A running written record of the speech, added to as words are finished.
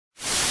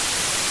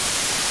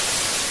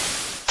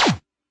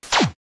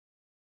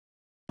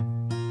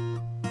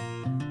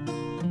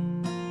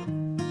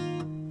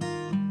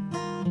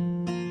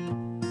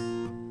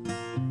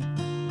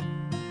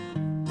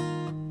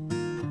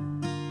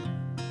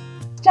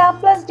Star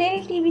Plus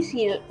daily TV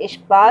serial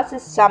Ishqbaaz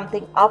is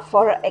something up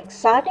for an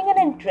exciting and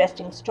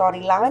interesting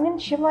storyline in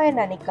Shivaay and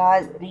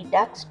Anika's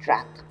Redux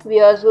track.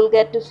 Viewers will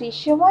get to see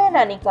Shivaay and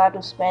Anika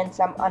to spend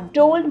some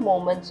untold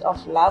moments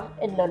of love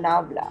in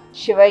Lonavala.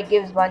 Shivaay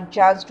gives one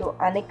chance to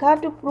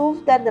Anika to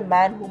prove that the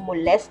man who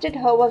molested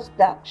her was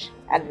Daksh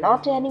and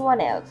not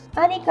anyone else.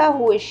 Anika,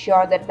 who is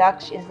sure that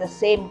Daksh is the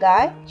same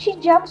guy, she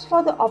jumps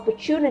for the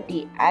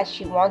opportunity as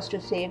she wants to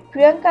save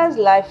Priyanka's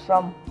life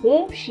from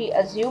whom she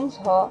assumes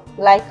her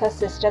like her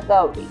sister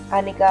Gauri.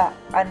 Anika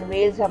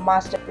unveils her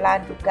master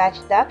plan to catch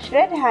Daksh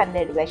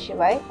red-handed where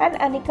Shivaay and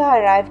Anika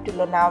arrive to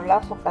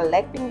Lonavala for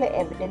collecting the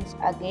evidence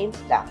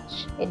against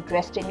Daksh.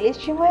 Interestingly,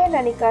 Shivaay and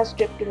Anika's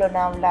trip to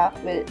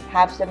Lonavala will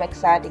have some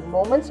exciting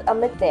moments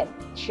amid them.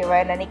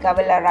 Shivaay and Anika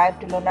will arrive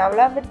to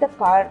Lonavala with the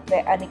car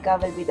where Anika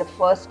will be the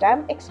first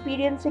time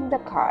experiencing the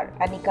car.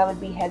 Anika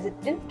will be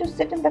hesitant to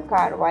sit in the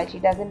car while she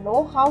doesn't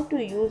know how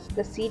to use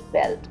the seat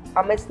belt.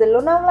 Amidst the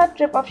Lonavala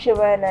trip of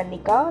Shivaay and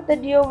Anika, the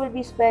duo will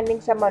be spending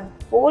some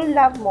untold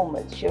love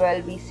moments. Shivaay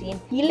will be seen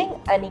healing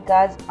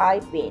Anika's eye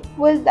pain.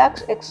 Will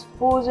Daksh's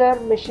exposure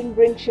mission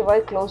bring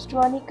Shivaay close to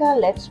Anika?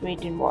 Let's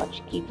wait and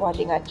watch. Keep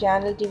watching our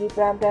channel TV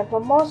Primetime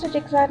for more such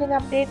exciting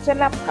updates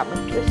and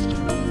upcoming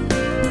twists.